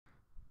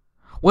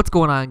What's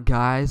going on,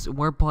 guys?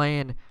 We're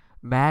playing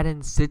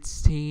Madden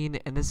 16,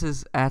 and this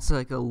is actually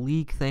like a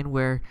league thing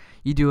where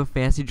you do a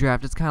fantasy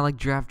draft. It's kind of like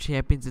Draft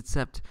Champions,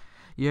 except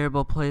you're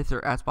able to play with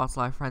your Xbox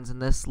Live friends. In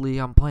this league,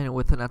 I'm playing it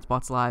with an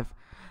Xbox Live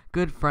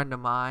good friend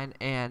of mine,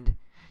 and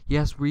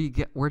yes,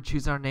 we're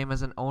choosing our name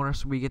as an owner,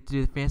 so we get to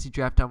do the fantasy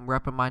draft. I'm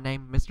repping my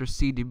name, Mr.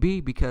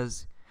 CDB,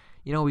 because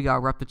we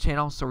gotta rep the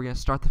channel. So we're gonna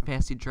start the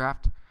fantasy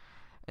draft,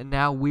 and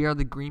now we are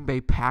the Green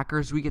Bay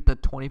Packers. We get the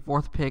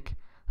 24th pick.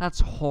 That's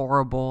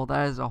horrible.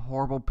 That is a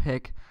horrible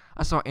pick.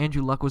 I saw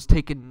Andrew Luck was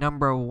taken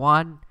number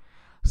 1.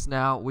 So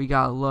now we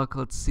gotta look.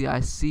 Let's see. I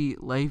see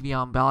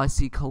Le'Veon Bell. I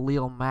see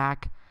Khalil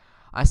Mack.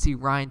 I see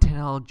Ryan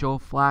Tannehill, Joe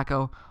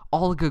Flacco.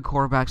 All the good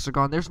quarterbacks are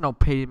gone. There's no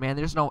Peyton Manning.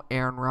 There's no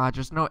Aaron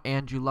Rodgers. No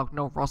Andrew Luck.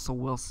 No Russell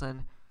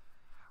Wilson.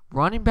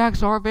 Running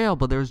backs are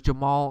available. There's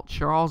Jamal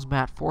Charles,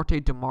 Matt Forte,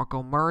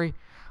 DeMarco Murray.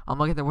 I'm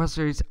looking at the West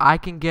Series. I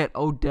can get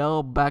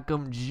Odell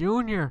Beckham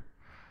Jr.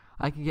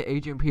 I can get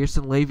Adrian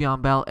Peterson,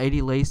 Le'Veon Bell,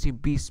 Eddie Lacy,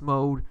 Beast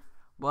Mode.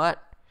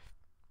 But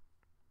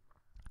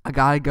I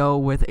got to go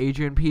with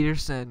Adrian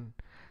Peterson.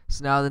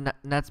 So now the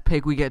Nets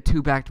pick, we get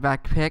 2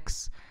 back-to-back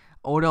picks.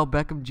 Odell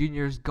Beckham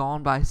Jr. is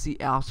gone, but I see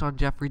Alshon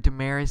Jeffrey,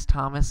 Demaryius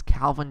Thomas,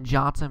 Calvin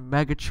Johnson,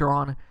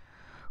 Megatron,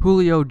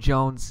 Julio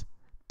Jones,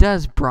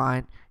 Dez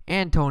Bryant,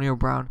 Antonio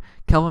Brown,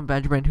 Kelvin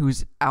Benjamin,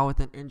 who's out with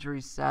an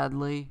injury,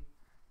 sadly.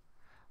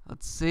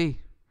 Let's see.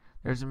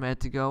 There's a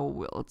minute to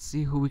go. Let's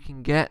see who we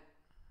can get.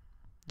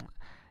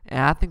 And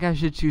I think I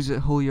should choose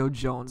Julio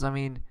Jones. I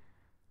mean,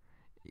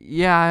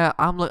 yeah,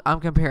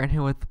 I'm comparing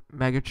him with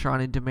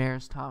Megatron and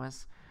Demaryius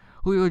Thomas.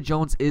 Julio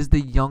Jones is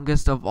the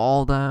youngest of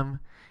all them,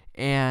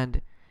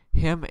 and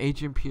him,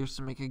 Adrian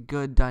Peterson, make a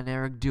good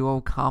dynamic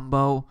duo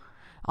combo.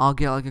 I'll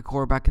get like a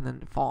quarterback in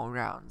the following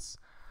rounds.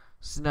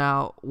 So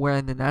now we're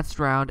in the next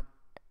round.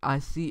 I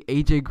see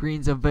AJ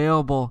Green's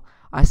available.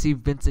 I see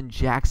Vincent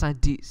Jackson.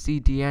 I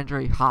see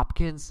DeAndre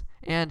Hopkins,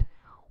 and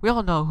we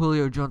all know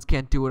Julio Jones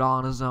can't do it all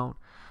on his own.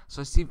 So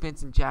I see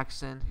Vincent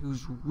Jackson,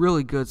 who's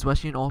really good,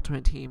 especially in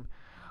Ultimate Team,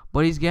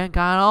 but he's getting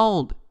kind of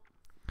old.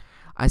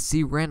 I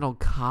see Randall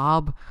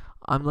Cobb.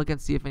 I'm looking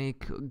to see if any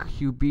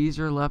QBs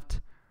are left.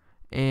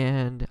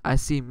 And I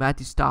see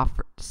Matthew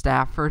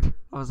Stafford.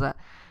 What was that?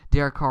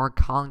 Derek Carr,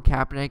 Colin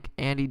Kaepernick,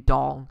 Andy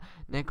Dalton,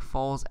 Nick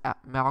Foles,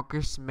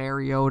 Marcus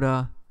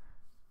Mariota.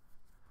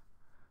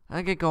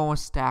 I get going with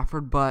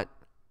Stafford, but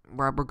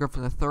Robert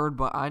Griffin III.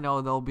 But I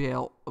know they'll be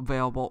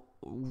available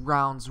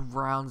rounds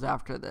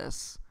after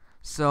this.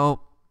 So,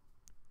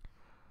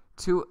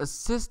 to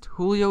assist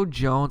Julio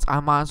Jones, I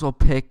might as well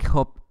pick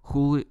up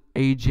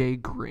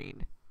AJ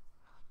Green.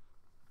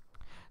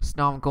 So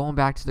now I'm going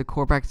back to the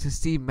quarterback to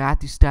see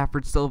Matthew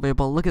Stafford still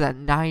available. Look at that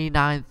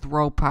 99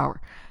 throw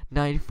power,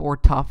 94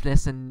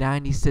 toughness, and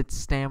 96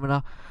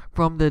 stamina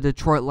from the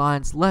Detroit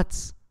Lions.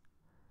 Let's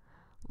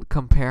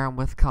compare him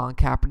with Colin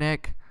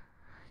Kaepernick.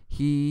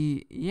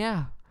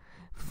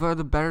 For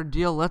the better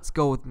deal, let's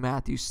go with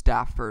Matthew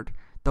Stafford,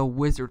 the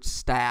Wizard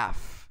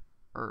Stafford.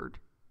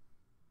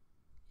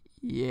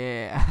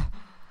 Yeah.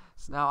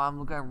 So now I'm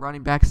looking at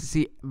running backs to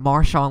see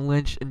Marshawn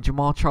Lynch and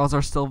Jamal Charles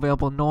are still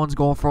available. No one's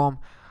going for him.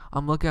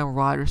 I'm looking at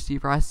wide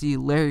receiver. I see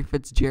Larry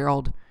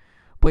Fitzgerald,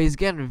 but he's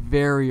getting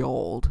very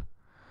old,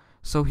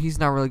 so he's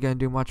not really going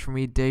to do much for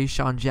me.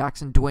 Deshaun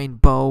Jackson, Dwayne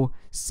Bowe,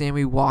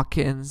 Sammy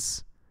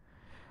Watkins.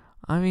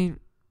 I mean,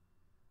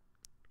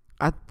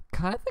 I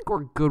kind of think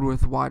we're good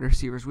with wide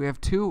receivers. We have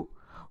 2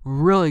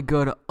 really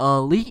good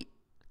elite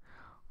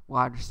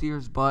wide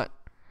receivers, but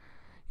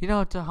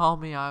to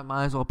help me, I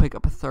might as well pick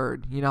up a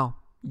third.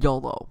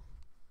 YOLO.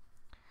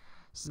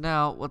 So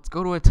now let's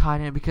go to a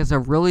tight end because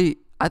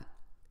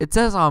it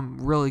says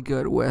I'm really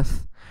good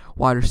with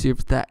wide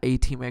receivers, that A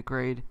teammate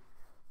grade.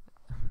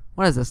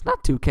 What is this?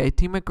 Not 2K,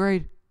 teammate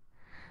grade?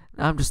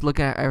 I'm just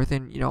looking at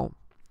everything,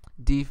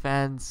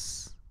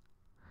 defense.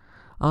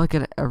 I'm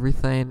looking at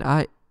everything.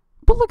 But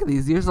look at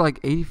these. These are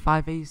like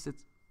 85,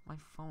 86. My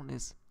phone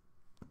is...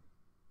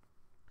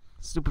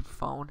 Stupid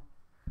phone.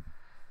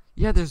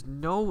 Yeah, there's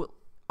no...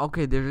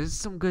 Okay, there is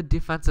some good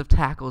defensive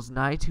tackles.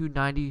 92,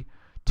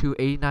 92,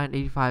 89,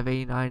 85,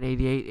 89,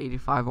 88,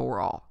 85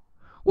 overall,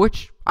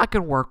 which I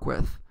can work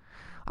with.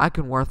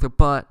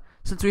 But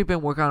since we've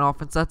been working on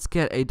offense, let's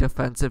get a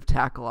defensive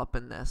tackle up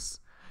in this.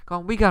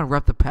 We got to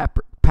rep the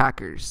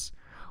Packers.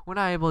 We're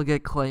not able to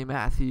get Clay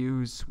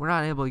Matthews. We're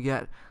not able to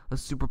get the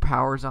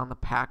superpowers on the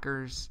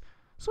Packers.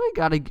 So we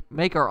got to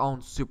make our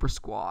own super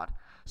squad.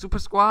 Super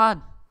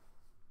squad.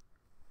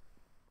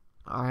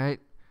 All right.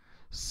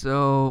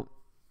 So...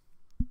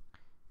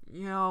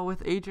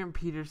 with Adrian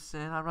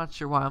Peterson, I'm not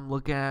sure why I'm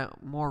looking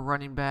at more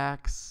running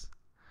backs.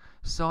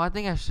 So I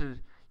think I should,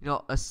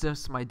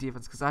 assist my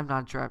defense because I've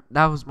not drafted.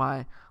 That was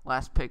my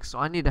last pick, so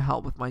I need to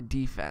help with my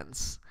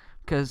defense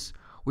because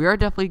we are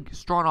definitely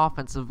strong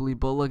offensively.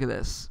 But look at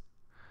this.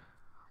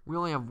 We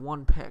only have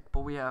 1 pick,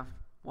 but we have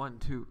 1,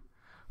 2,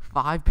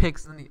 5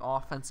 picks in the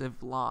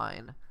offensive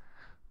line,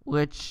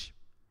 which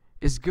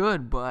is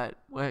good. But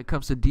when it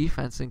comes to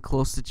defense in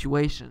close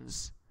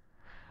situations,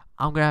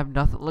 I'm gonna have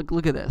nothing.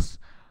 Look at this.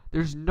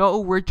 There's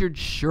no Richard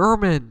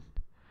Sherman.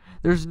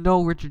 There's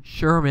no Richard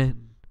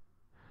Sherman.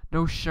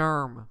 No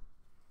Sherm.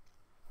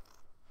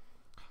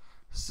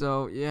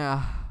 So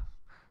yeah.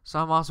 So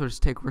I'm also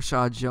just take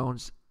Rashad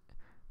Jones,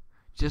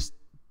 just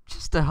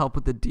to help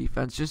with the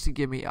defense, just to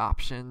give me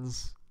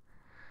options.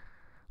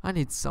 I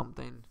need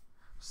something.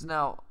 So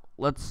now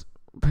let's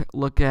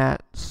look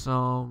at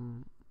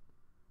some.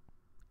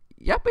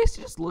 Yeah,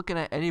 basically just looking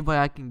at anybody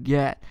I can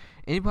get.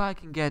 Anybody I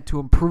can get to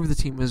improve the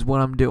team is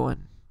what I'm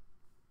doing.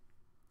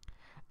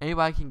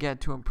 Anybody I can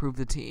get to improve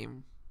the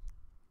team.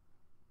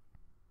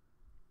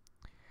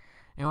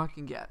 Anybody I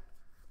can get.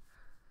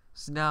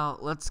 So now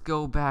let's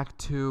go back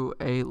to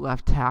a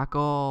left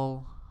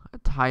tackle, a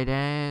tight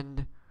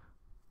end.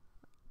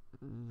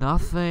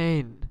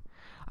 Nothing.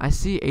 I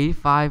see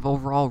 85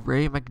 overall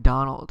Ray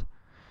McDonald.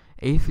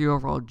 83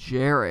 overall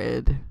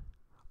Jared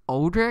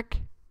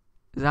Odrick.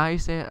 Is that how you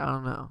say it? I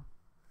don't know.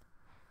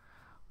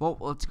 Well,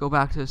 let's go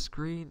back to the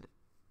screen.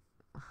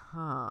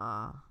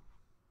 I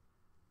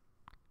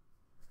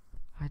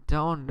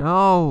don't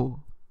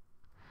know.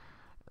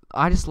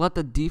 I just let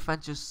the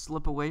defense just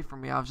slip away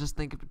from me. I was just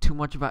thinking too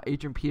much about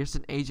Adrian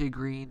Peterson, AJ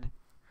Green.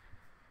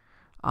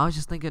 I was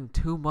just thinking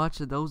too much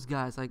of those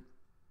guys. Like,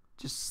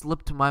 just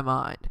slipped to my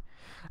mind.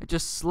 It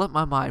just slipped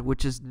my mind,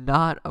 which is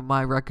not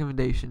my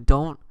recommendation.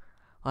 Don't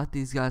let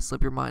these guys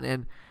slip your mind.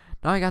 And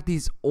now I got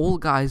these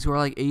old guys who are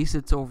like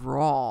 86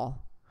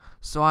 overall.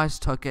 So I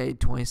just took a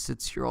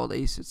 26-year-old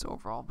 86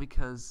 overall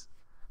because,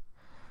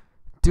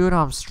 dude,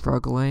 I'm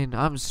struggling.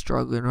 I'm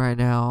struggling right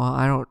now.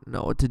 I don't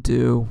know what to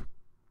do.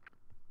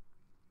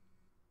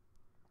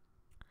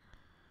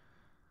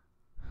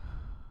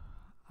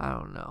 I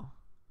don't know.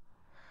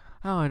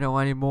 I don't know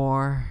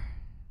anymore.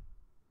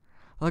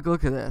 Look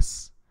at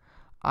this.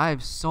 I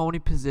have so many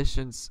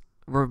positions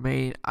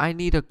remain. I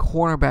need a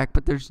cornerback,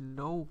 but there's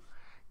no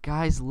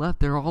guys left.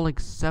 They're all like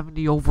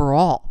 70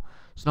 overall.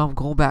 So now I'm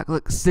going back.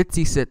 Look,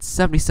 66,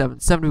 77,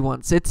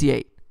 71,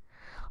 68.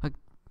 Like,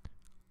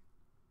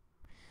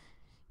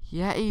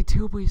 yeah,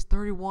 82, but he's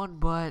 31,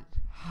 but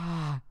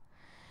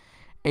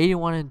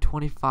 81 and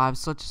 25.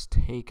 So let's just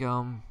take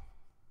him.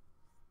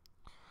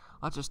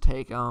 Let's just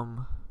take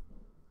him.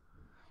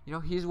 You know,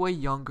 he's way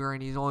younger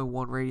and he's only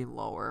one rating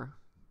lower.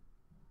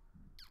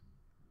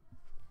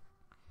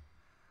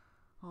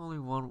 Only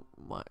one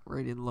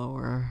rating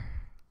lower.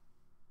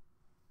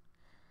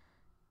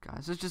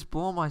 Guys, it's just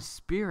blowing my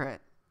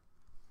spirit.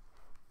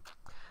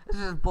 This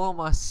is just blowing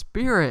my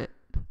spirit.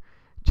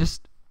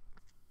 Just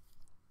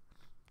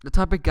the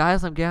type of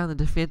guys I'm getting on the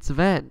defensive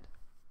end.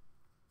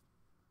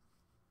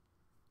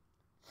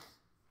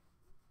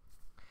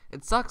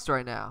 It sucks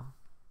right now.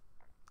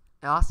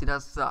 It honestly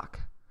does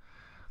suck.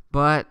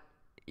 But,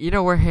 you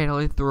know, we're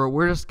handling through it.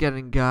 We're just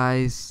getting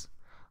guys.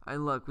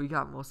 And look, we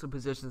got most of the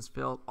positions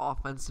filled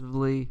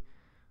offensively.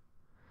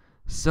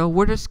 So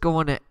we're just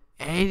going to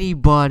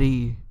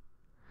anybody.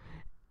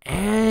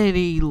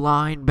 Any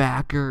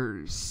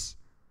linebackers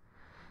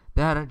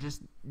that are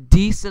just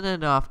decent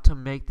enough to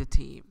make the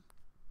team.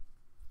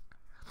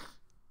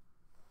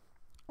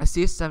 I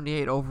see a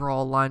 78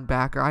 overall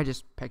linebacker. I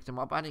just picked him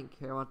up. I didn't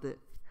care about the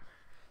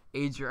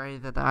age or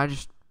anything. I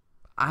just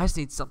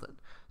need something.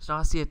 So now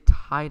I see a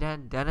tight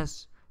end,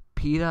 Dennis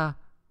Peta,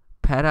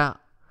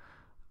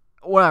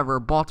 whatever,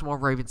 Baltimore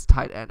Ravens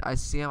tight end. I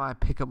see him, I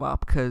pick him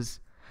up because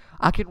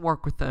I can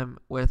work with him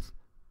with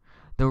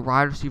the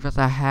wide receivers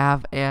I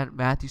have and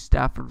Matthew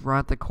Stafford run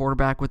at the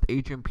quarterback with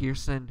Adrian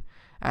Peterson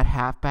at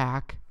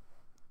halfback.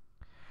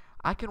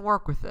 I can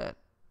work with it.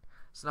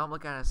 So now I'm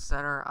looking at a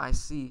center. I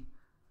see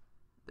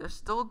there's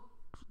still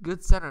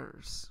good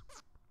centers.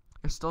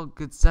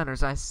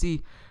 I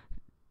see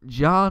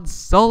John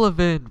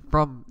Sullivan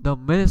from the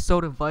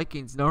Minnesota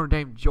Vikings. Notre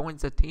Dame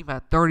joins the team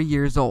at 30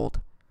 years old.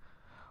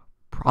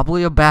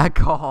 Probably a bad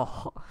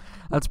call.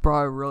 That's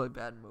probably a really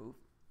bad move.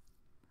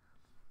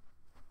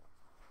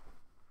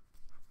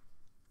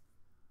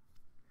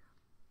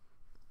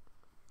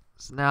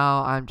 So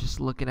now I'm just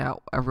looking at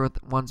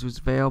everyone's who's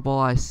available.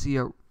 I see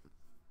I'm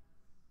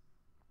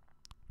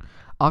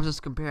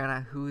just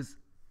comparing who's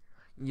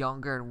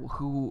younger and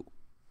who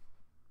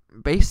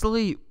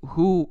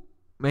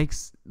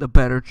makes the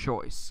better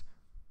choice.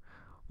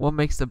 What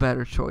makes the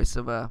better choice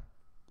of a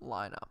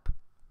lineup?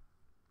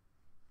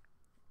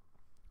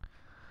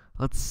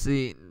 Let's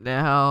see.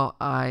 Now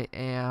I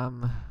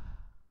am.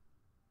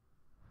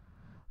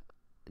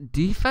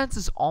 Defense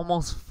is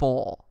almost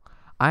full.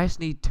 I just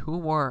need 2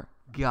 more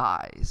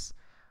guys.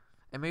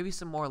 And maybe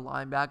some more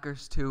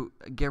linebackers to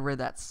get rid of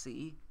that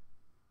C.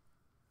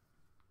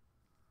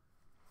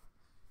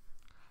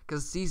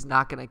 Because C's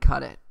not going to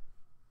cut it.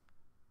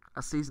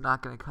 A C's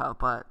not going to cut,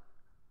 but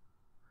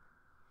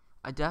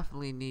I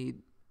definitely need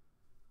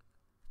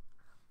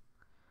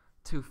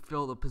to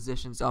fill the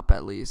positions up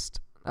at least.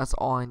 That's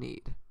all I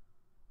need.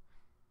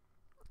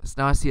 So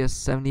now I see a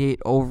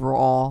 78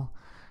 overall.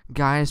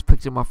 Guy just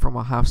picked him up from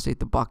Ohio State,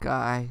 the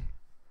Buckeye.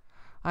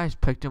 I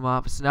just picked him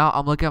up. So now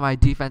I'm looking at my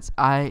defense.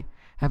 I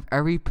have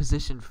every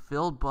position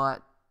filled,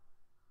 but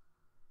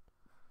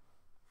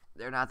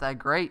they're not that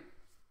great.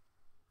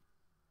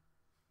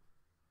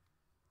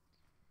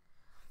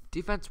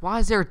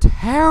 Defense-wise, they're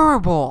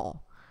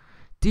terrible.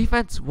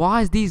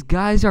 Defense-wise, these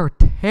guys are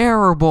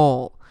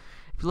terrible.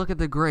 If you look at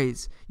the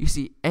grades, you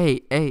see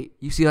A.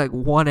 You see like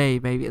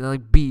 1A maybe, and then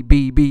like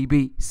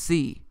B,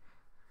 C.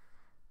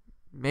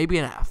 Maybe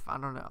an F. I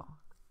don't know.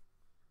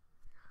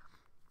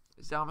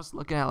 So I'm just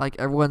looking at like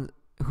everyone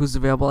who's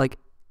available, like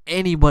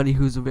anybody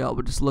who's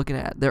available, just looking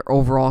at their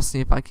overall, see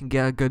if I can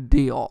get a good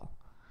deal.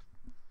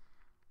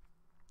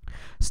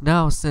 So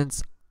now,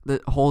 since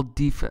the whole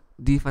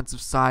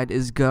defensive side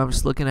is good, I'm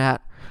just looking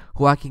at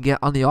who I can get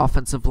on the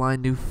offensive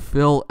line to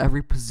fill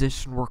every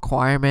position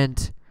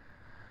requirement.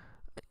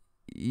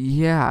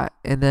 Yeah,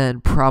 and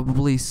then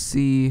probably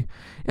see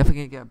if I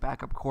can get a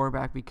backup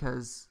quarterback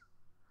because,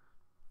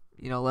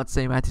 let's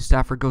say Matthew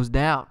Stafford goes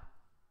down.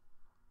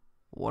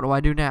 What do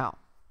I do now?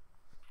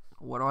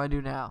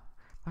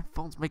 My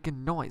phone's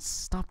making noise.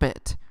 Stop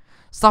it.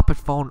 Stop it,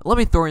 phone. Let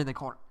me throw you in the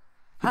corner.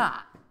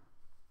 Ha!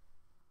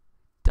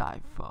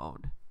 Die,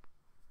 phone.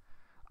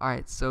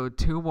 Alright, so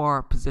 2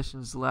 more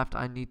positions left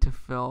I need to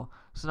fill.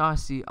 So now I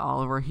see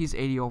Oliver. He's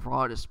 80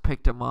 overall. I just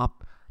picked him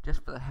up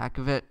just for the heck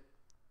of it.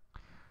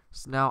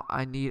 So now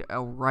I need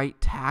a right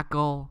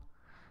tackle.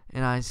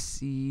 And I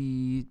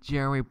see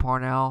Jeremy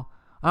Parnell.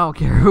 I don't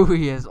care who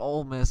he is.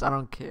 Ole Miss. I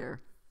don't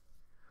care.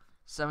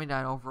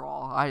 79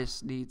 overall. I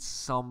just need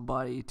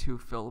somebody to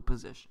fill a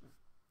position.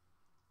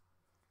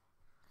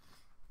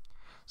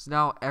 So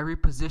now every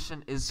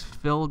position is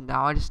filled.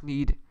 Now I just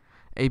need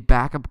a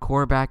backup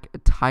quarterback, a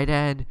tight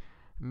end,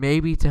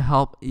 maybe to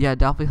help. Yeah,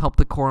 definitely help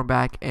the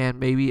quarterback, and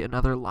maybe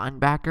another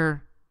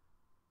linebacker.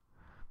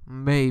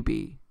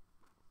 Maybe.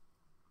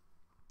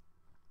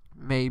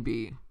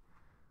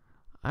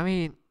 I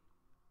mean,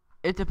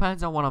 it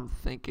depends on what I'm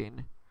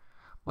thinking.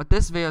 But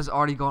this video is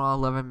already going on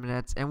 11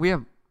 minutes, and we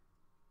have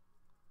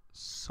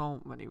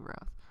so many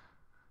rounds.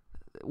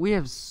 We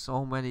have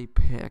so many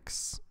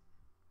picks.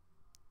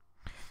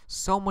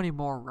 So many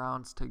more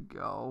rounds to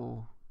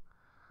go.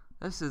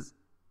 This is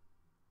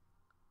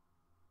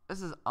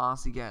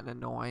honestly getting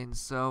annoying.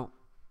 So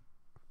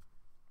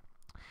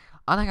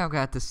I think I'm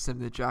gonna have to sim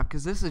the draft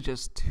because this is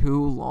just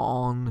too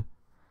long.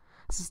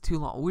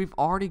 We've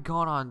already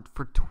gone on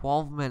for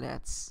 12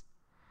 minutes,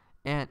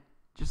 and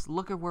just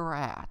look at where we're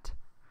at.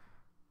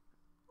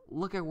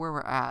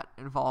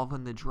 Involved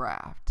in the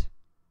draft.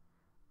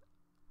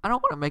 I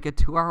don't want to make a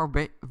 2-hour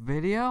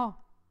video.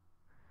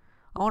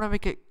 I want to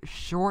make it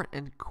short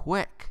and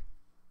quick.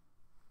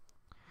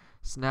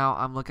 So now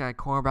I'm looking at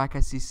cornerback.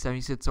 I see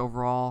 76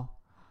 overall.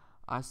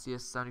 I see a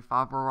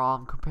 75 overall.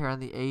 I'm comparing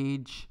the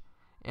age,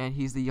 and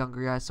he's the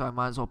younger guy, so I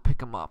might as well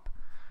pick him up.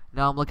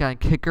 Now I'm looking at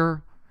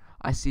kicker.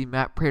 I see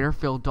Matt Prater,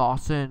 Phil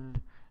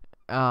Dawson,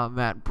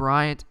 Matt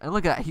Bryant. And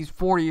look at that. He's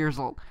 40 years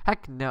old.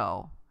 Heck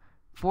no.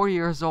 40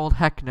 years old?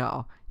 Heck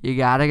no. You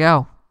gotta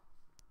go.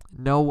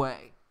 No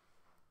way.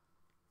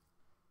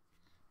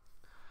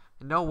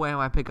 No way am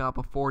I picking up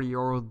a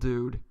 40-year-old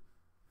dude.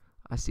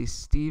 I see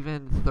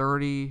Steven,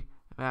 30.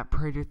 Matt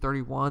Prater,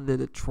 31. The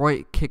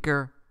Detroit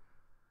kicker.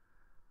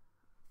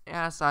 And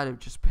I decided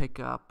to just pick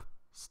up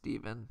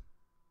Steven.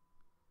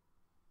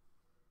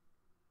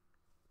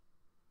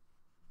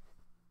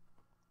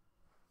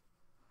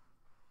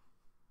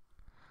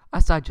 I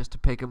decided just to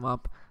pick him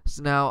up.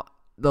 So now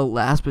the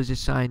last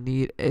position I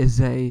need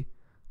is a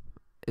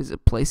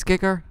place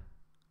kicker.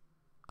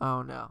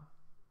 Oh no.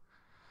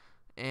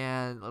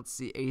 And let's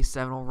see,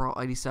 87 overall,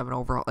 87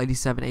 overall,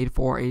 87,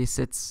 84,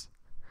 86.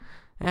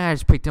 And I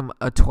just picked him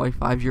a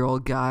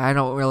 25-year-old guy. I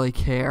don't really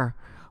care.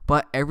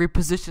 But every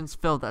position's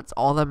filled. That's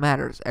all that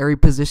matters. Every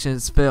position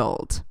is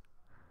filled.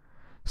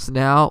 So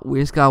now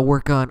we just got to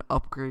work on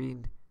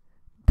upgrading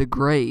the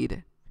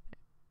grade.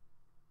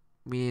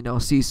 Me and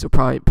OC, so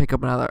probably pick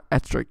up another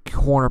extra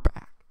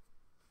cornerback.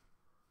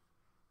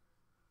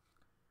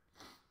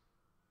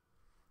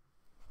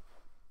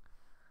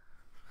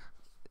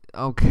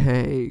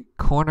 Okay,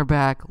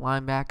 cornerback,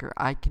 linebacker,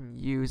 I can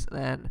use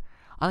then.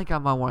 I think I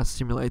might want to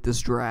simulate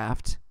this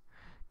draft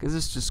because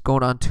it's just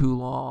going on too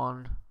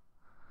long.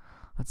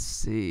 Let's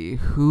see,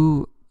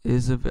 who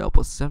is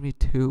available?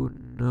 72,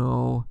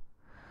 no.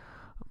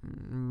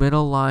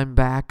 Middle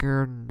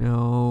linebacker,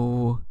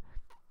 no.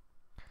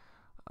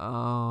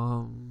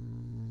 I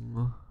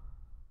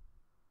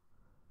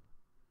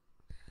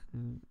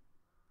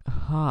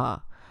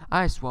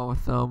just went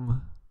with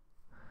them.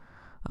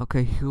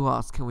 Okay, who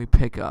else can we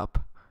pick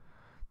up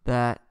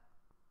that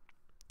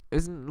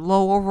isn't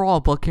low overall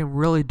but can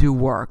really do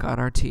work on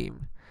our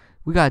team?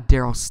 We got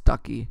Daryl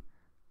Stuckey.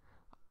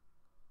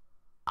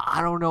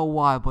 I don't know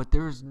why, but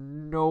there's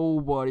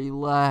nobody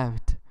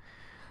left.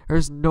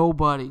 There's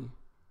nobody.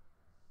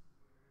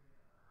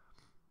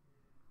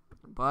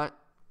 But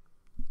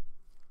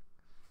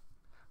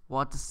we'll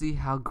have to see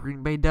how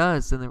Green Bay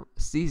does in the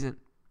season.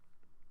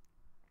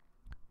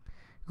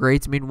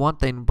 Grades mean one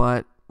thing,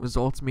 but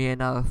results mean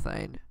another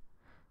thing.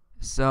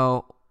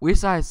 So we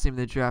decided to sim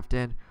the draft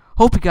in.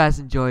 Hope you guys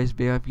enjoyed this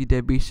video. If you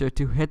did, be sure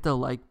to hit the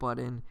like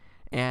button.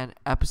 And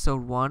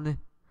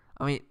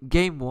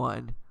game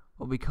 1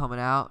 will be coming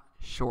out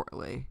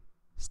shortly.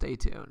 Stay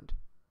tuned.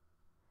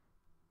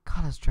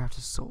 God, this draft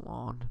is so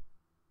long.